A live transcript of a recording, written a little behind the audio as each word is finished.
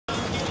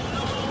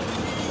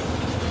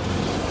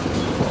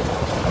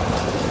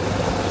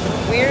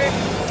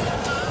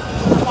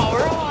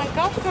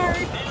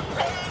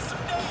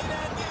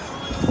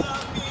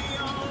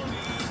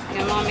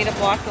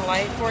block the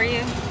light for you?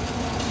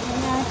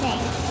 No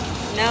thanks.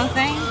 No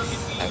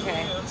thanks?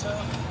 Okay.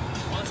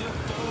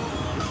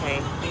 Okay,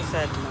 he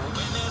said no.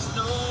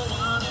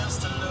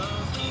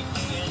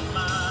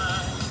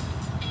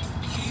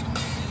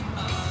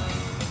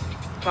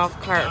 Golf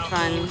cart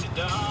fun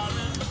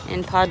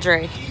in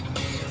Padre.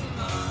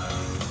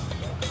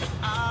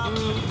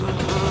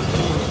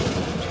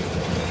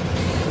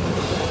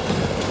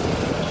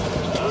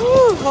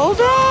 Ooh,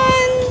 hold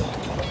on.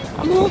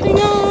 I'm holding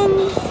on.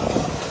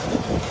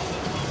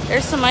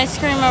 There's some ice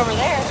cream over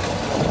there.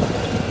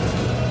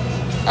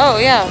 Oh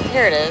yeah,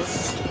 here it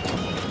is.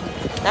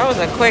 That was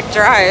a quick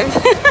drive.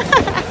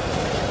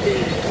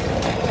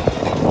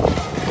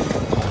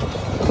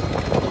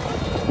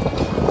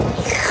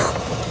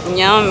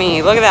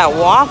 Yummy. Look at that,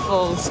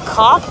 waffles,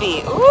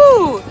 coffee.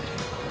 Ooh,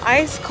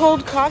 ice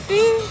cold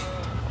coffee.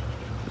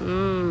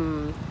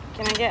 Mmm.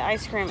 Can I get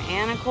ice cream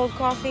and a cold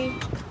coffee?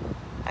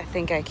 I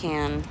think I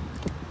can.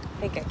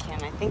 I think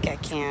I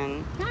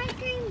can. The ice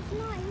cream's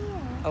not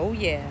here. Oh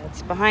yeah,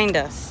 it's behind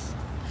us.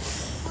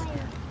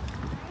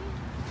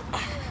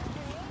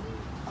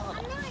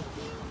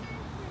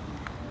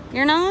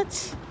 You're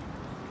not?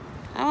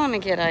 I want to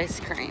get ice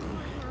cream.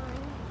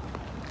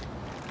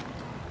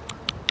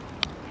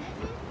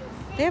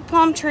 They have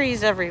palm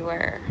trees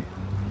everywhere.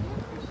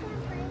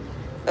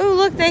 Oh,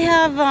 look, they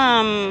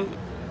have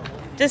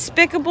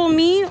Despicable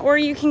Me, or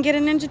you can get a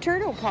Ninja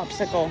Turtle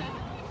popsicle.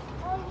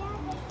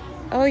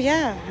 Oh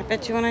yeah, I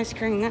bet you want ice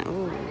cream.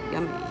 Ooh,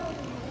 yummy.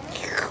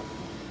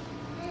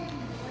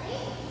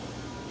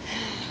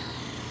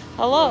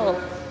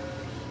 Hello.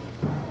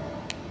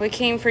 We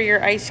came for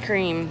your ice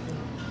cream.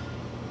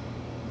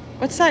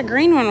 What's that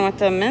green one with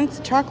the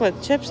mint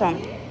chocolate chips on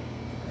it?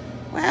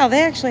 Wow,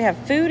 they actually have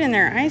food in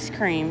their ice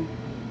cream.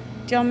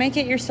 Do y'all make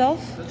it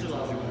yourself?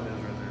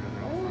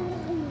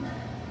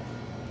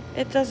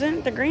 It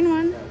doesn't? The green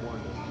one?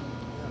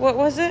 What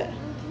was it?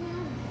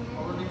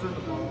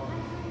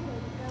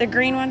 The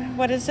green one?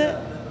 What is it?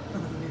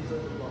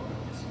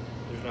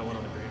 There's not one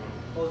on the green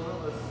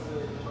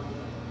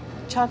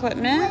one. Chocolate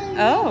mint?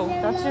 Oh,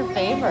 that's your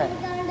favorite.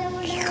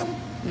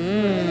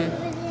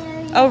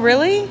 Mmm. Oh,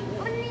 really?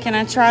 Can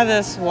I try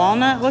this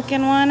walnut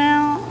looking one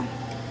out?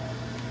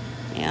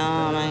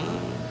 Yummy.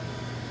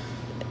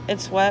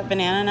 It's what?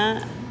 Banana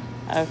nut?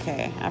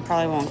 Okay, I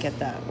probably won't get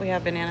that. We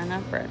have banana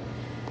nut bread.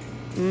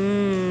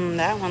 Mmm,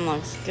 that one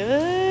looks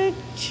good.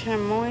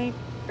 Chamoy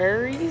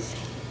berries.